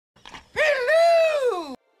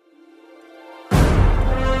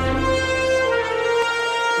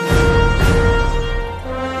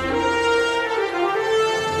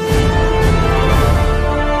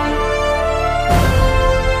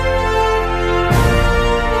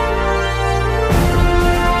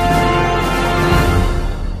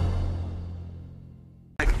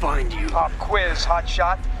Pop quiz,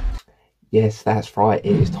 hotshot. Yes, that's right.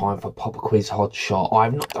 It is time for Pop Quiz Hot Shot.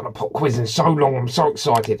 I've not done a pop quiz in so long. I'm so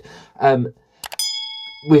excited.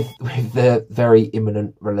 With the very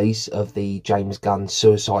imminent release of the James Gunn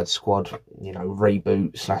Suicide Squad, you know,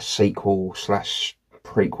 reboot / sequel /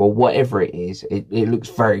 prequel, whatever it is, it looks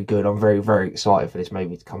very good. I'm very, very excited for this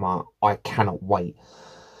movie to come out. I cannot wait.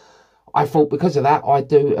 I thought because of that, I'd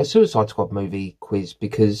do a Suicide Squad movie quiz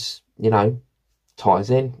because, you know,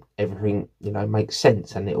 ties in, everything, you know, makes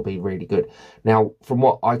sense and it'll be really good. Now, from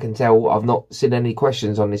what I can tell, I've not seen any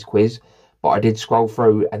questions on this quiz, but I did scroll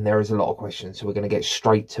through and there is a lot of questions, so we're going to get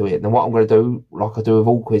straight to it. And what I'm going to do, like I do with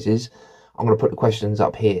all quizzes, I'm going to put the questions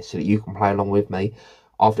up here so that you can play along with me.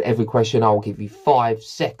 After every question, I'll give you 5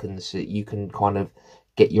 seconds so that you can kind of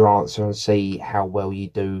get your answer and see how well you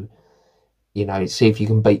do. You know, see if you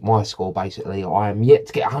can beat my score, basically. I am yet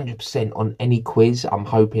to get 100% on any quiz. I'm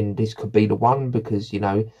hoping this could be the one because, you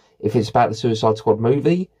know, if it's about the Suicide Squad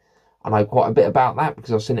movie, I know quite a bit about that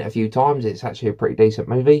because I've seen it a few times. It's actually a pretty decent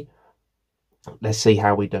movie. Let's see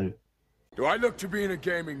how we do. Do I look to be in a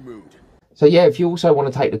gaming mood? So, yeah, if you also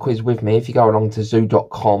want to take the quiz with me, if you go along to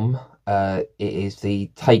zoo.com, it is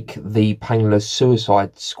the Take the Painless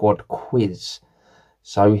Suicide Squad quiz.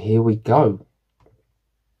 So, here we go.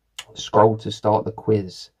 Scroll to start the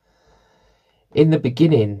quiz. In the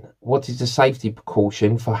beginning, what is the safety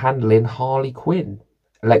precaution for handling Harley Quinn?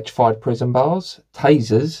 Electrified prison bars,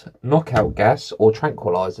 tasers, knockout gas, or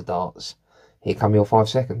tranquilizer darts? Here come your 5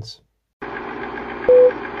 seconds.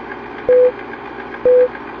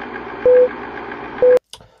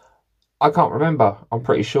 I can't remember. I'm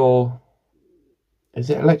pretty sure. Is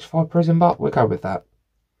it electrified prison bar? We'll go with that.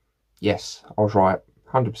 Yes, I was right.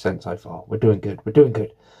 100% so far. We're doing good. We're doing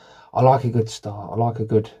good. I like a good start. I like a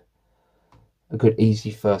good easy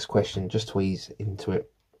first question just to ease into it.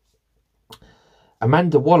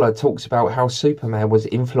 Amanda Waller talks about how Superman was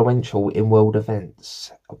influential in world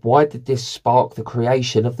events. Why did this spark the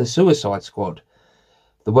creation of the Suicide Squad?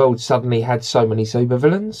 The world suddenly had so many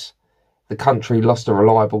supervillains. The country lost a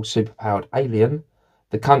reliable superpowered alien.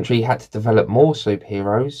 The country had to develop more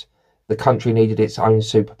superheroes. The country needed its own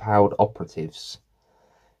superpowered operatives.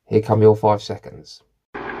 Here come your 5 seconds.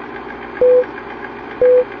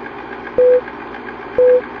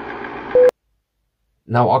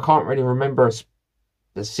 Now, I can't really remember a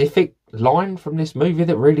specific line from this movie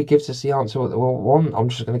that really gives us the answer what we want. I'm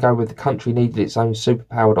just going to go with the country needed its own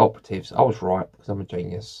superpowered operatives. I was right because I'm a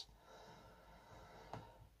genius.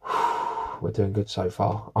 We're doing good so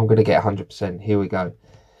far. I'm going to get 100%. Here we go.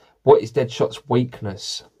 What is Deadshot's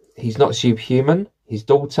weakness? He's not superhuman. His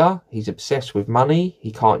daughter. He's obsessed with money.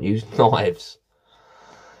 He can't use knives.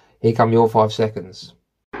 Here come your 5 seconds.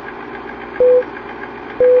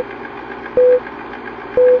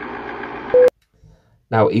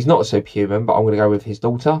 Now, he's not a superhuman, but I'm going to go with his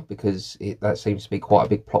daughter because that seems to be quite a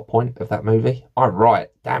big plot point of that movie. I'm right.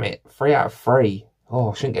 Damn it. 3 out of 3.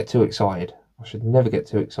 Oh, I shouldn't get too excited. I should never get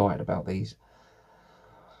too excited about these.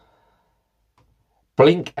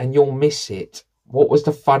 Blink and you'll miss it. What was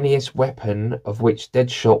the funniest weapon of which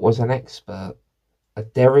Deadshot was an expert? A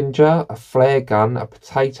derringer, a flare gun, a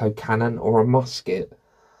potato cannon, or a musket?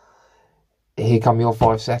 Here come your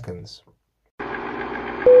 5 seconds.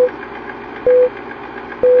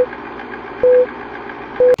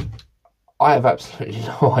 I have absolutely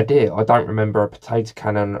no idea. I don't remember a potato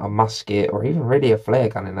cannon, a musket, or even really a flare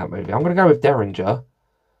gun in that movie. I'm going to go with derringer.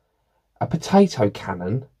 A potato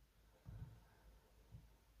cannon?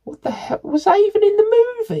 What the hell? Was that even in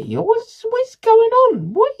the movie? What's going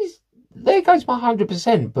on? What is... There goes my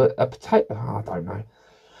 100%, but a potato... Oh, I don't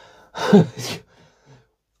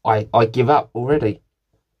know. I give up already.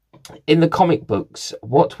 In the comic books,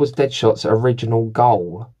 what was Deadshot's original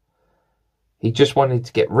goal? He just wanted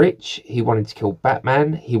to get rich. He wanted to kill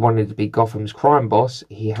Batman. He wanted to be Gotham's crime boss.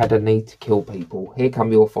 He had a need to kill people. Here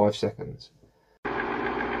come your 5 seconds.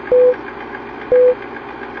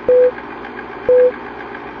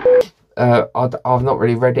 I've not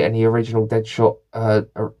really read any original Deadshot,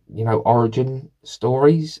 origin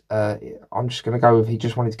stories. I'm just going to go with he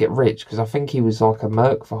just wanted to get rich because I think he was like a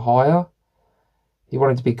merc for hire. He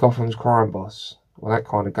wanted to be Gotham's crime boss. Well, that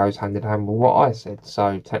kind of goes hand in hand with what I said,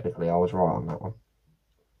 so technically I was right on that one.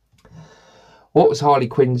 What was Harley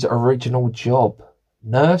Quinn's original job?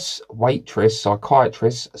 Nurse, waitress,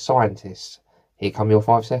 psychiatrist, scientist. Here come your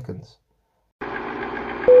 5 seconds.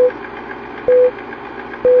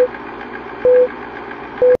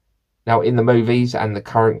 Now, in the movies and the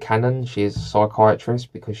current canon, she is a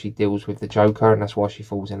psychiatrist because she deals with the Joker and that's why she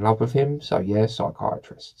falls in love with him. So, yeah,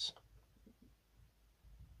 psychiatrists.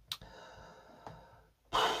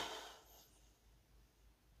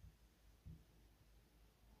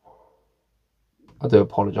 I do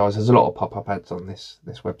apologise. There's a lot of pop-up ads on this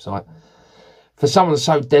website. For someone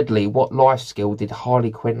so deadly, what life skill did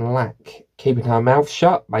Harley Quinn lack? Keeping her mouth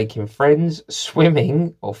shut, making friends,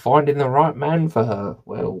 swimming, or finding the right man for her?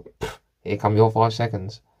 Well, here come your 5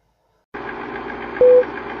 seconds.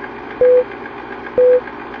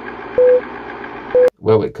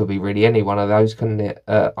 Well, it could be really any one of those, couldn't it?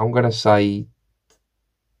 I'm going to say...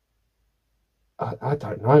 I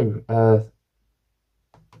don't know.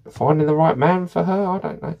 Finding the right man for her? I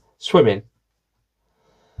don't know. Swimming.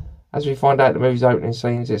 As we find out in the movie's opening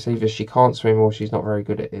scenes, it's either she can't swim or she's not very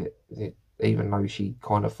good at it, even though she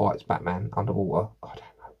kind of fights Batman underwater. I don't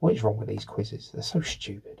know. What is wrong with these quizzes? They're so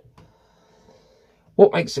stupid.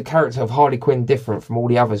 What makes the character of Harley Quinn different from all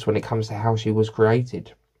the others when it comes to how she was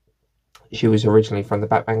created? She was originally from the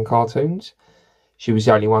Batman cartoons. She was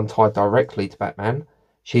the only one tied directly to Batman.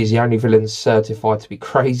 She is the only villain certified to be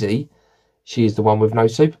crazy. She is the one with no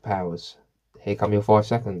superpowers. Here come your 5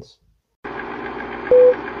 seconds.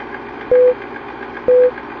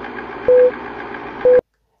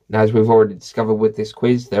 Now, as we've already discovered with this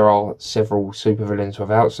quiz, there are several supervillains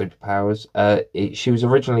without superpowers. She was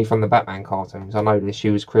originally from the Batman cartoons. I know this. She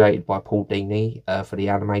was created by Paul Dini for the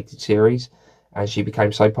animated series, and she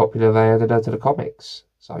became so popular they added her to the comics.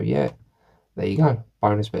 So yeah, there you go.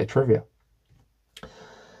 Bonus bit of trivia.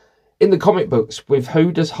 In the comic books, with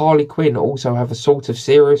who does Harley Quinn also have a sort of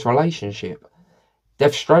serious relationship?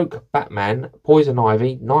 Deathstroke, Batman, Poison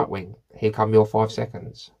Ivy, Nightwing. Here come your 5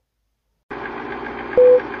 seconds.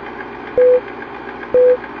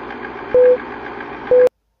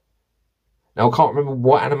 Now, I can't remember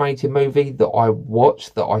what animated movie that I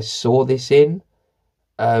watched that I saw this in.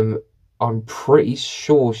 I'm pretty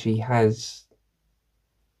sure she has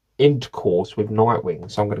intercourse with Nightwing,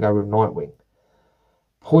 so I'm going to go with Nightwing.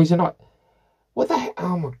 Poison Ivy. What the heck?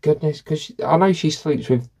 Oh my goodness! Because I know she sleeps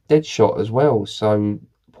with Deadshot as well. So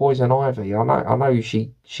Poison Ivy. I know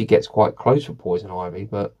she gets quite close with Poison Ivy,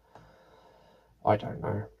 but I don't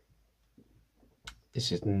know.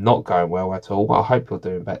 This is not going well at all. I hope you're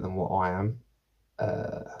doing better than what I am.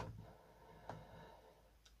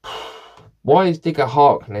 Why is Digger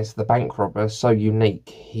Harkness, the bank robber, so unique?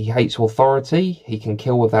 He hates authority. He can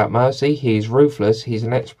kill without mercy. He is ruthless. He's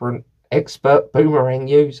an expert boomerang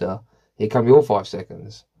user. Here come your 5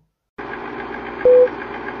 seconds.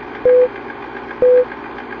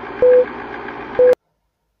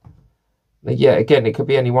 Yeah, again, it could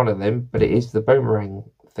be any one of them, but it is the boomerang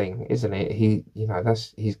thing, isn't it?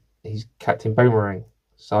 He's Captain Boomerang.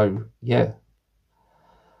 So yeah,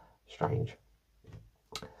 strange.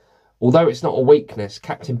 Although it's not a weakness,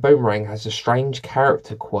 Captain Boomerang has a strange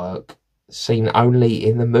character quirk seen only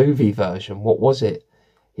in the movie version. What was it?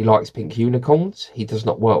 He likes pink unicorns. He does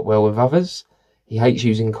not work well with others. He hates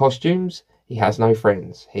using costumes. He has no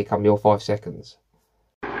friends. Here come your 5 seconds.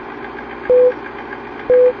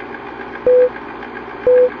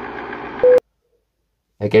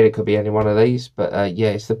 Again, it could be any one of these, but yeah,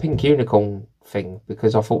 it's the pink unicorn thing,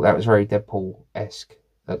 because I thought that was very Deadpool-esque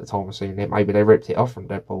at the time of seeing it. Maybe they ripped it off from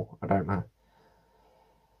Deadpool. I don't know.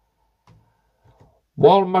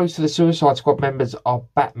 While most of the Suicide Squad members are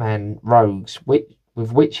Batman rogues, with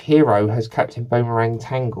which hero has Captain Boomerang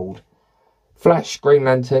tangled? Flash, Green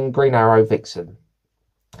Lantern, Green Arrow, Vixen.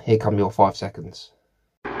 Here come your 5 seconds.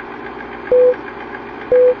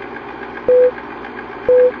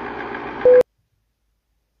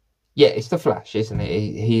 Yeah, it's the Flash, isn't it?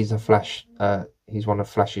 He's a Flash. He's one of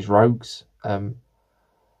Flash's rogues.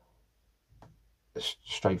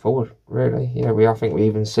 Straightforward, really. Yeah, I think we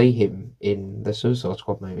even see him in the Suicide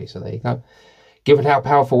Squad movie. So there you go. Given how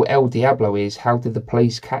powerful El Diablo is, how did the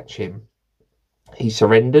police catch him? He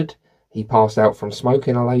surrendered. He passed out from smoke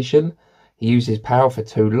inhalation. He used his power for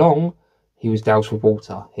too long. He was doused with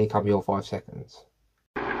water. Here come your 5 seconds.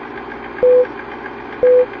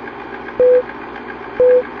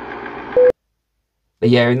 But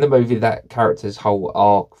yeah, in the movie, that character's whole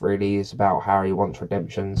arc really is about how he wants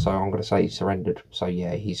redemption. So I'm going to say he surrendered. So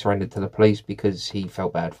yeah, he surrendered to the police because he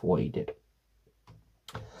felt bad for what he did.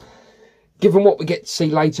 Given what we get to see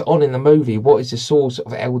later on in the movie, what is the source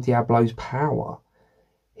of El Diablo's power?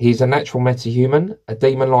 He's a natural metahuman, a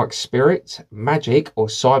demon-like spirit, magic, or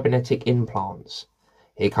cybernetic implants.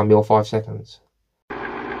 Here come your 5 seconds.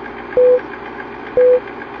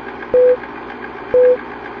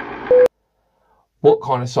 What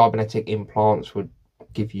kind of cybernetic implants would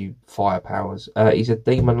give you fire powers? He's a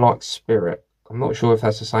demon-like spirit. I'm not sure if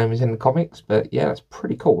that's the same as in the comics, but yeah, that's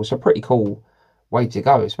pretty cool. It's a pretty cool way to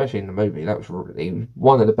go, especially in the movie. That was really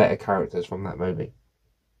one of the better characters from that movie.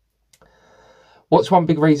 What's one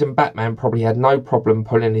big reason Batman probably had no problem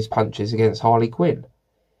pulling his punches against Harley Quinn?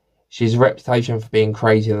 She has a reputation for being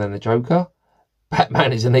crazier than the Joker.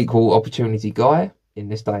 Batman is an equal opportunity guy. In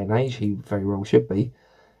this day and age, he very well should be.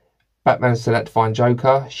 Batman still had to find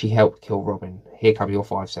Joker. She helped kill Robin. Here come your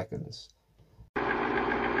 5 seconds.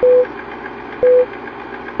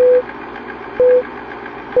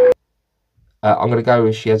 I'm going to go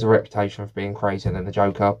with she has a reputation for being crazier than the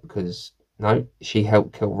Joker because, no, she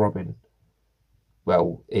helped kill Robin.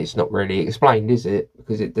 Well, it's not really explained, is it?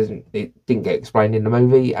 Because it didn't get explained in the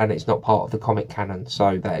movie and it's not part of the comic canon,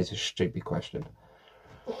 so that is a stupid question.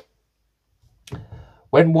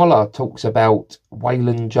 When Waller talks about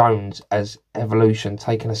Waylon Jones as evolution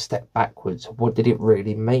taking a step backwards, what did it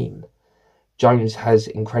really mean? Jones has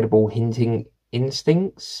incredible hinting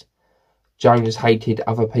instincts. Jones hated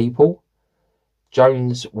other people.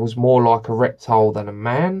 Jones was more like a reptile than a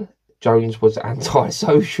man. Jones was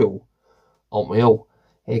antisocial. Aren't we all?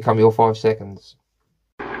 Here come your 5 seconds.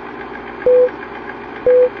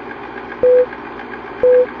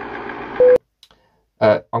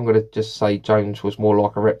 I'm going to just say Jones was more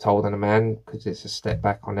like a reptile than a man because it's a step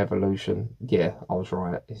back on evolution. Yeah, I was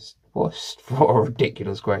right. What a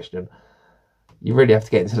ridiculous question. You really have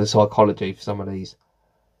to get into the psychology for some of these.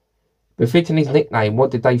 Befitting his nickname,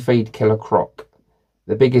 what did they feed Killer Croc?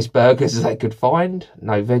 The biggest burgers they could find,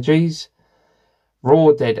 no veggies.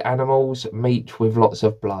 Raw dead animals, meat with lots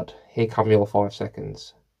of blood. Here come your 5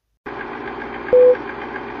 seconds.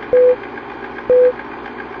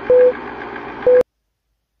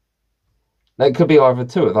 It could be either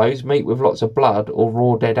two of those, meat with lots of blood or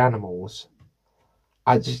raw dead animals.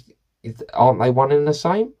 Aren't they one and the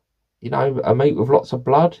same? You know, a meat with lots of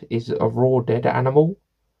blood is a raw dead animal.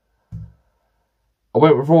 I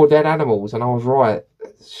went with raw dead animals and I was right.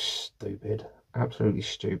 Stupid. Absolutely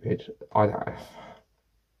stupid.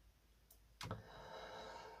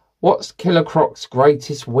 What's Killer Croc's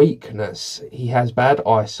greatest weakness? He has bad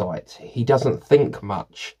eyesight. He doesn't think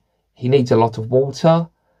much. He needs a lot of water.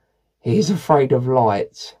 He is afraid of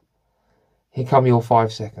light. Here come your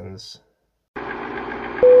 5 seconds.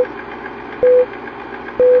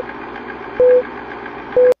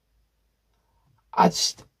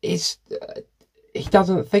 He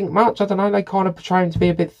doesn't think much. I don't know. They kind of portray him to be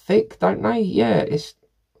a bit thick, don't they? Yeah,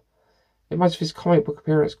 in most of his comic book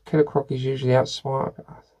appearance, Killer Croc is usually outsmarted.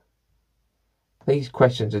 These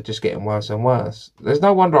questions are just getting worse and worse. There's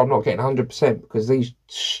no wonder I'm not getting 100% because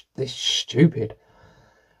they're stupid.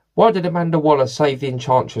 Why did Amanda Waller save the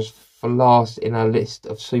Enchantress for last in her list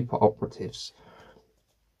of super operatives?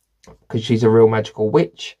 Because she's a real magical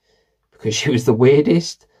witch? Because she was the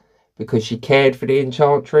weirdest? Because she cared for the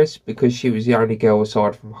Enchantress? Because she was the only girl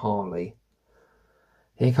aside from Harley?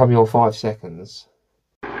 Here come your 5 seconds.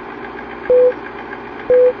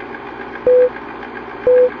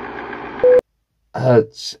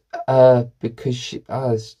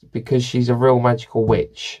 Because she's a real magical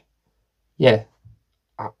witch. Yeah.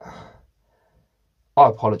 I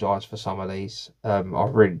apologise for some of these. I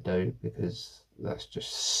really do, because that's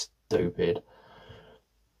just stupid.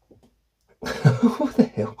 What the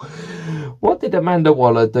hell? What did Amanda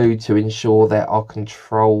Waller do to ensure there are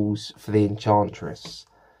controls for the Enchantress?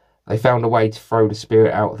 They found a way to throw the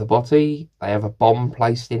spirit out of the body. They have a bomb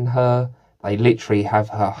placed in her. They literally have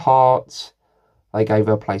her heart. They gave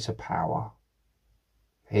her a place of power.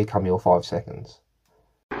 Here come your 5 seconds.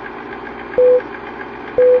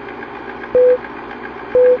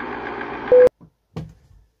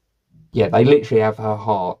 Yeah, they literally have her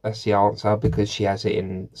heart. That's the answer, because she has it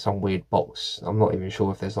in some weird box. I'm not even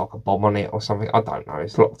sure if there's like a bomb on it or something. I don't know.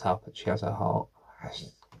 It's locked up, but she has her heart.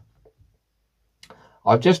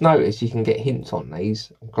 I've just noticed you can get hints on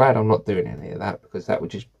these. I'm glad I'm not doing any of that, because that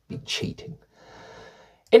would just be cheating.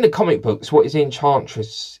 In the comic books, what is the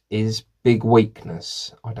Enchantress's big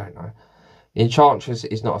weakness? I don't know. The Enchantress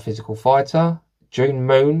is not a physical fighter. June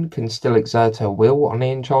Moon can still exert her will on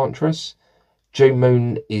the Enchantress. June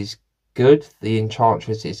Moon is good. The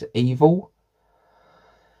Enchantress is evil.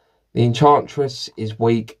 The Enchantress is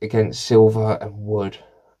weak against silver and wood.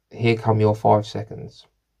 Here come your 5 seconds.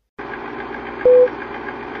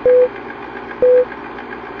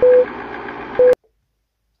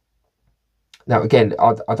 Now, again,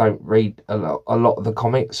 I don't read a lot of the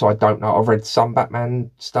comics, so I don't know. I've read some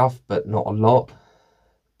Batman stuff, but not a lot.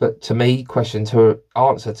 But to me,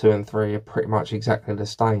 answer 2 and 3 are pretty much exactly the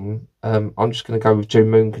same. I'm just going to go with June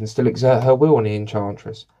Moon can still exert her will on the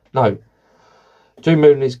Enchantress. No. June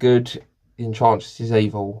Moon is good. The Enchantress is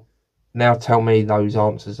evil. Now tell me those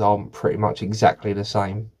answers aren't pretty much exactly the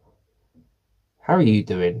same. How are you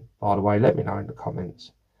doing, by the way? Let me know in the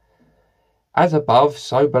comments. As above,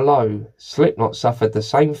 so below. Slipknot suffered the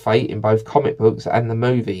same fate in both comic books and the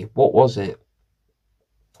movie. What was it?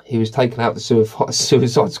 He was taken out the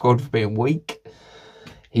Suicide Squad for being weak.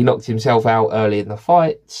 He knocked himself out early in the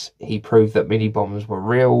fight. He proved that mini bombs were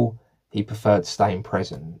real. He preferred to stay in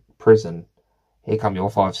prison. Here come your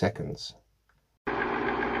 5 seconds.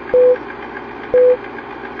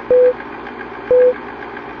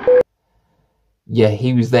 Yeah,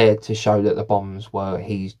 he was there to show that the bombs were...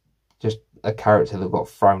 He's just a character that got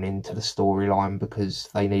thrown into the storyline because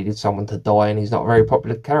they needed someone to die, and he's not a very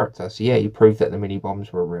popular character. So yeah, he proved that the mini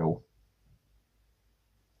bombs were real.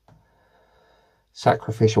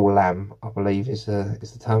 Sacrificial lamb, I believe, is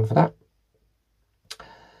the term for that.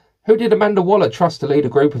 Who did Amanda Waller trust to lead a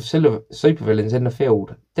group of supervillains in the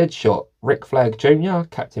field? Deadshot, Rick Flag Jr.,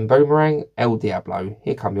 Captain Boomerang, El Diablo.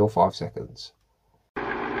 Here come your 5 seconds.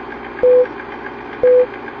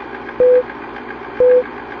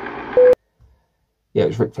 Yeah, it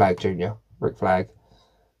was Rick Flag Jr. Rick Flag.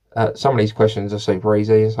 Some of these questions are super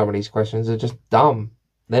easy, and some of these questions are just dumb.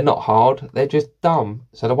 They're not hard, they're just dumb.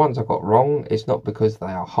 So the ones I got wrong, it's not because they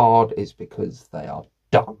are hard, it's because they are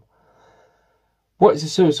dumb. What is the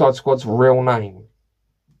Suicide Squad's real name?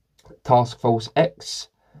 Task Force X,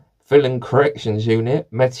 Villain Corrections Unit,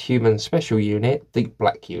 Metahuman Special Unit, Deep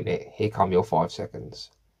Black Unit. Here come your 5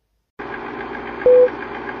 seconds.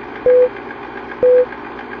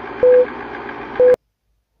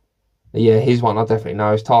 Yeah, here's one I definitely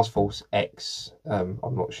know. It's Task Force X. I'm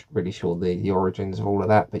not really sure the origins of all of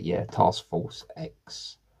that, but yeah, Task Force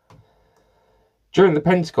X. During the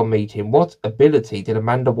Pentagon meeting, what ability did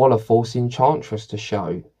Amanda Waller force Enchantress to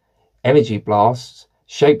show? Energy blasts,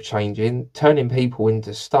 shape-changing, turning people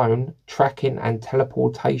into stone, tracking and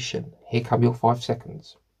teleportation. Here come your 5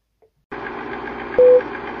 seconds.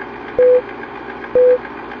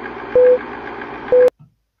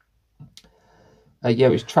 Yeah,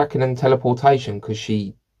 it was tracking and teleportation because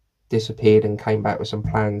she disappeared and came back with some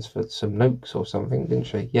plans for some nukes or something, didn't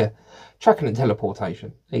she? Yeah, tracking and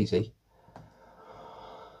teleportation. Easy.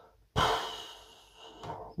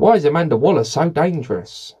 Why is Amanda Waller so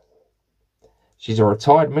dangerous? She's a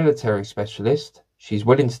retired military specialist. She's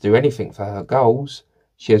willing to do anything for her goals.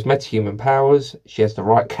 She has metahuman powers. She has the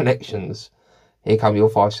right connections. Here come your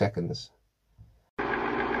 5 seconds.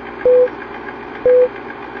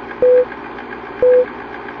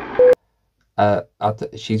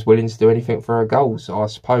 She's willing to do anything for her goals. I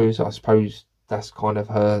suppose that's kind of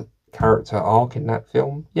her character arc in that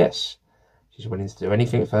film. Yes, she's willing to do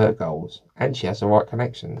anything for her goals, and she has the right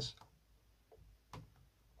connections.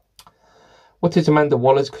 What is Amanda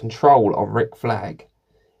Waller's control on Rick Flag?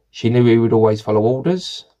 She knew he would always follow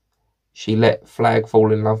orders. She let Flag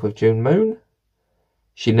fall in love with June Moon.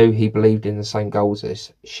 She knew he believed in the same goals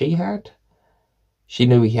as she had. She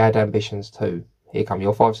knew he had ambitions too. Here come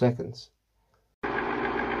your 5 seconds.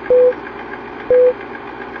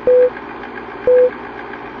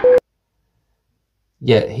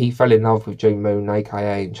 Yeah, he fell in love with June Moon,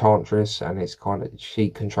 aka Enchantress, and it's kind of, she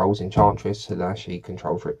controls Enchantress, so now she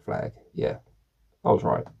controls Rick Flag. Yeah, I was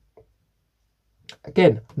right.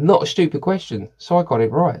 Again, not a stupid question, so I got it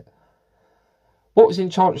right. What was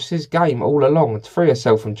Enchantress's game all along? To free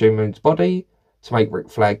herself from June Moon's body, to make Rick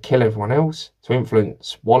Flag kill everyone else, to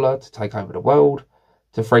influence Waller to take over the world,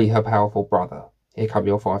 to free her powerful brother. Here come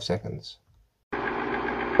your 5 seconds.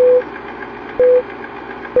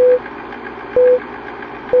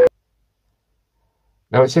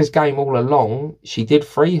 Now it says game all along. She did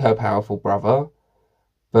free her powerful brother,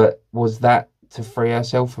 but was that to free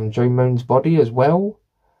herself from June Moon's body as well?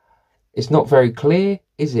 It's not very clear,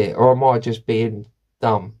 is it? Or am I just being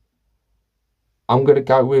dumb? I'm going to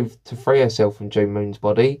go with to free herself from June Moon's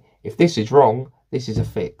body. If this is wrong, this is a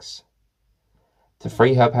fix. To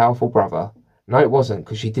free her powerful brother. No, it wasn't,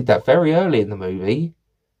 because she did that very early in the movie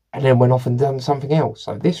and then went off and done something else.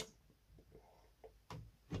 So this...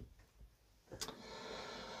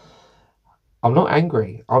 I'm not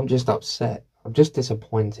angry. I'm just upset. I'm just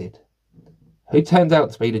disappointed. Who turned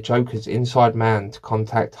out to be the Joker's inside man to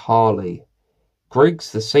contact Harley?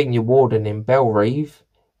 Griggs, the senior warden in Bellreeve,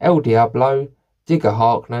 El Diablo, Digger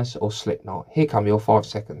Harkness, or Slipknot? Here come your 5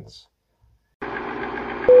 seconds.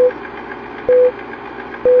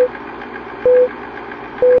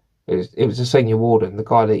 It was the senior warden, the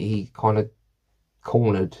guy that he kind of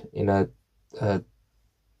cornered in a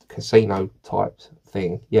casino type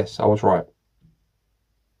thing. Yes, I was right.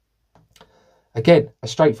 Again, a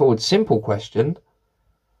straightforward, simple question.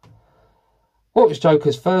 What was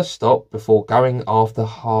Joker's first stop before going after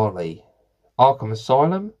Harley? Arkham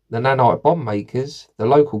Asylum, the nanite bomb makers, the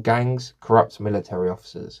local gangs, corrupt military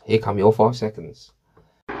officers. Here come your 5 seconds.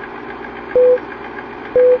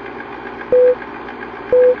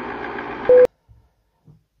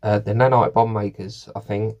 The nanite bomb makers, I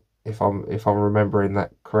think. if I'm remembering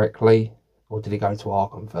that correctly. Or did he go to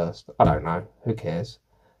Arkham first? I don't know. Who cares?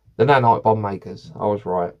 The nanite bomb makers. I was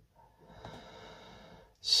right.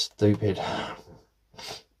 Stupid. How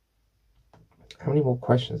many more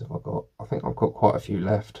questions have I got? I think I've got quite a few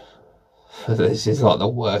left. This is like the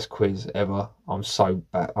worst quiz ever. I'm so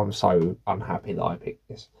bad. I'm so unhappy that I picked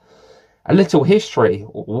this. A little history.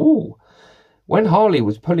 Ooh. When Harley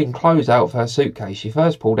was pulling clothes out of her suitcase, she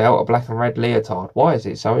first pulled out a black and red leotard. Why is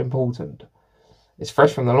it so important? It's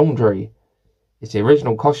fresh from the laundry. It's the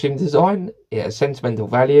original costume design. It has sentimental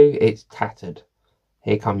value. It's tattered.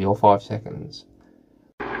 Here come your 5 seconds.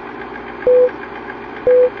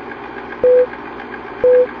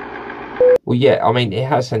 Well, yeah, I mean, it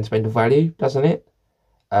has sentimental value, doesn't it?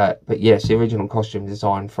 But yes, the original costume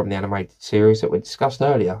design from the animated series that we discussed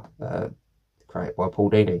earlier, created by Paul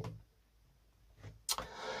Dini.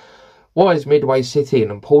 Why is Midway City an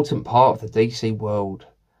important part of the DC world?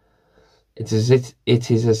 It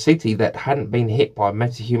is a city that hadn't been hit by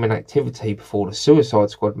metahuman activity before the Suicide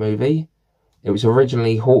Squad movie. It was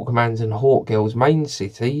originally Hawkman's and Hawkgirl's main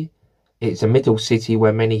city. It's a middle city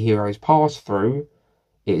where many heroes pass through.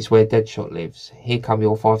 It is where Deadshot lives. Here come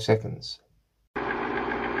your 5 seconds.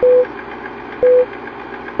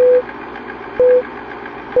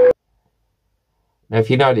 Now, if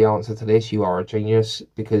you know the answer to this, you are a genius,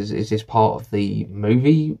 because is this part of the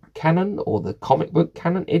movie canon or the comic book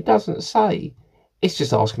canon? It doesn't say. It's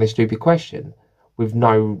just asking a stupid question with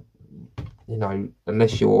no,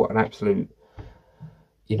 unless you're an absolute,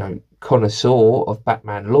 connoisseur of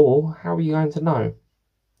Batman lore, how are you going to know?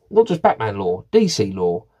 Not just Batman lore, DC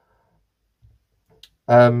lore.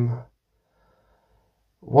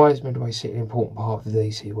 Why is Midway City an important part of the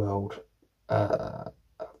DC world?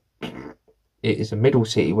 It is a middle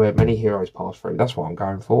city where many heroes pass through. That's what I'm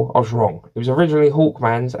going for. I was wrong. It was originally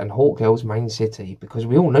Hawkman's and Hawkgirl's main city, because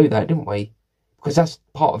we all knew that, didn't we? Because that's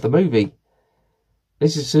part of the movie.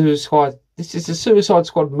 This is a Suicide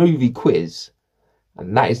Squad movie quiz,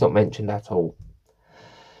 and that is not mentioned at all.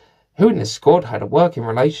 Who in the squad had a working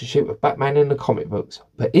relationship with Batman in the comic books,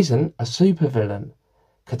 but isn't a supervillain?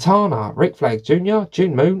 Katana, Rick Flag Jr.,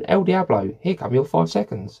 June Moon, El Diablo. Here come your 5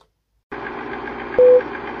 seconds.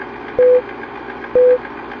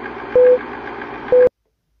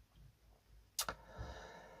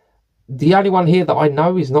 The only one here that I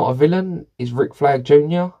know is not a villain is Rick Flag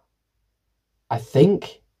Jr. I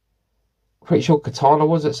think. Pretty sure Katana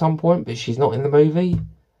was at some point, but she's not in the movie.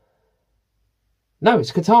 No,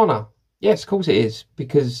 it's Katana. Yes, of course it is,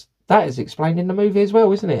 because that is explained in the movie as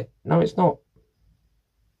well, isn't it? No, it's not.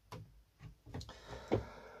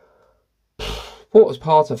 What was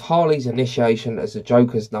part of Harley's initiation as the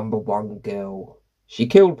Joker's #1 girl? She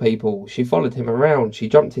killed people. She followed him around. She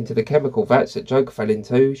jumped into the chemical vats that Joker fell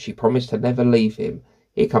into. She promised to never leave him.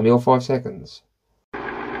 Here come your 5 seconds.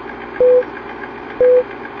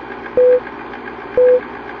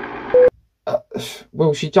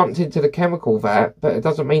 Well, she jumped into the chemical vat, but it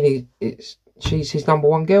doesn't mean she's his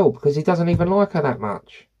 #1 girl, because he doesn't even like her that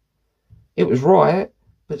much. It was right,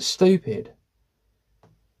 but stupid.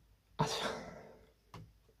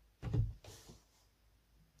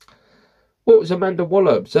 What was Amanda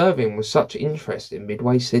Waller observing with such interest in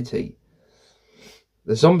Midway City?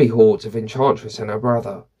 The zombie hordes of Enchantress and her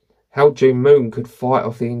brother. How June Moon could fight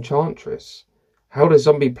off the Enchantress. How the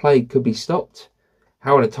zombie plague could be stopped.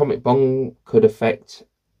 How an atomic bomb could affect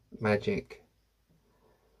magic.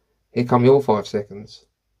 Here come your 5 seconds.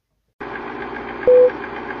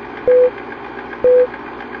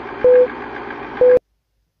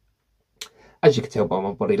 As you can tell by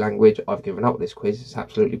my body language, I've given up this quiz. It's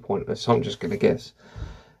absolutely pointless, so I'm just going to guess.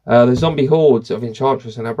 The zombie hordes of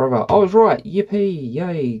Enchantress and her brother. I was right. Yippee.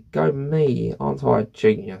 Yay. Go me. Aren't I a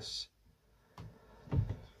genius?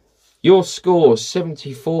 Your score,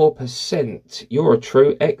 74%. You're a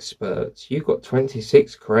true expert. You got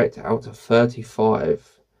 26 correct out of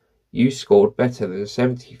 35. You scored better than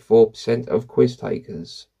 74% of quiz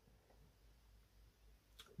takers.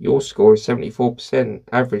 Your score is 74%.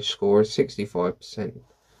 Average score is 65%.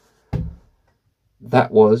 That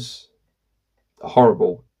was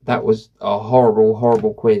horrible. That was a horrible,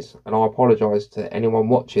 horrible quiz. And I apologise to anyone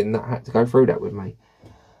watching that had to go through that with me.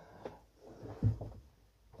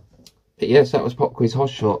 But yes, that was Pop Quiz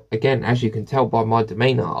Hotshot. Again, as you can tell by my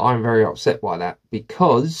demeanour, I'm very upset by that,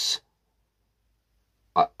 because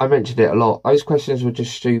I mentioned it a lot. Those questions were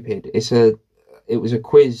just stupid. It was a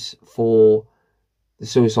quiz for the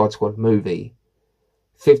Suicide Squad movie.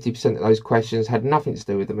 50% of those questions had nothing to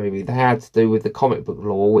do with the movie. They had to do with the comic book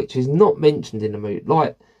lore, which is not mentioned in the movie.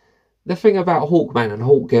 Like, the thing about Hawkman and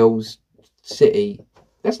Hawkgirl's city,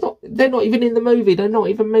 They're not even in the movie. They're not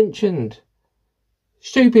even mentioned.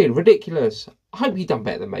 Stupid, ridiculous. I hope you've done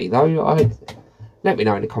better than me, though. Let me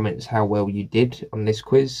know in the comments how well you did on this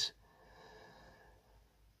quiz.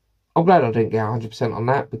 I'm glad I didn't get 100% on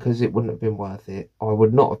that, because it wouldn't have been worth it. I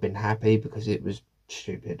would not have been happy, because it was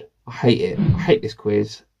stupid. I hate it. I hate this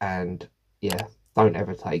quiz, and yeah, don't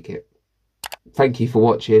ever take it. Thank you for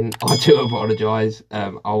watching. I do apologise.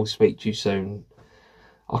 I'll speak to you soon.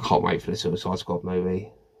 I can't wait for the Suicide Squad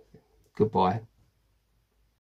movie. Goodbye.